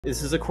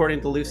This is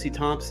according to Lucy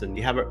Thompson.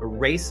 You have a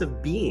race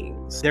of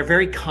beings. They're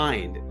very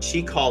kind.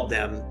 She called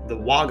them the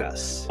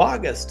Wagas.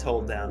 Wagas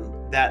told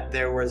them that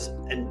there was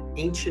an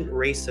ancient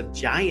race of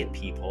giant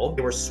people.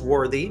 They were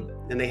swarthy,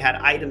 and they had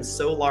items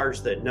so large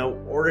that no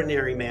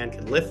ordinary man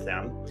could lift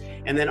them.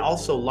 And then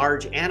also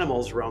large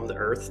animals roamed the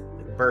earth,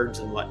 like birds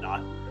and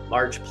whatnot,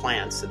 large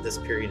plants at this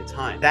period of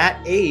time. That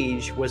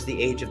age was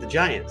the age of the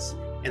giants.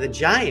 And the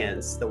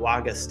giants, the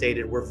Wagas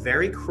stated, were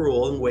very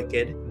cruel and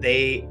wicked.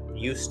 They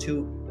used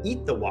to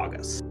eat the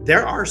Wagas.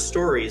 There are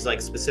stories,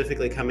 like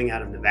specifically coming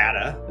out of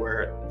Nevada,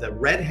 where the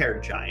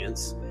red-haired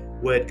giants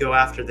would go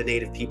after the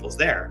native peoples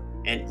there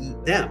and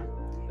eat them.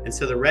 And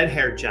so the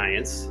red-haired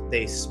giants,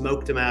 they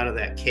smoked them out of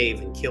that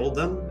cave and killed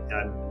them.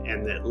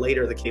 And that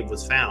later the cave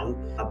was found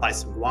by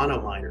some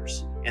guano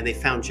miners, and they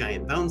found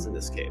giant bones in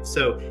this cave.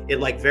 So it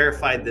like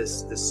verified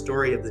this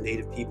story of the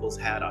native peoples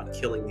had on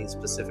killing these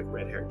specific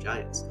red-haired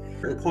giants.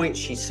 At a point,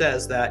 she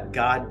says that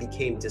God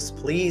became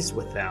displeased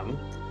with them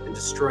and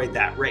destroyed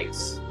that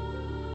race.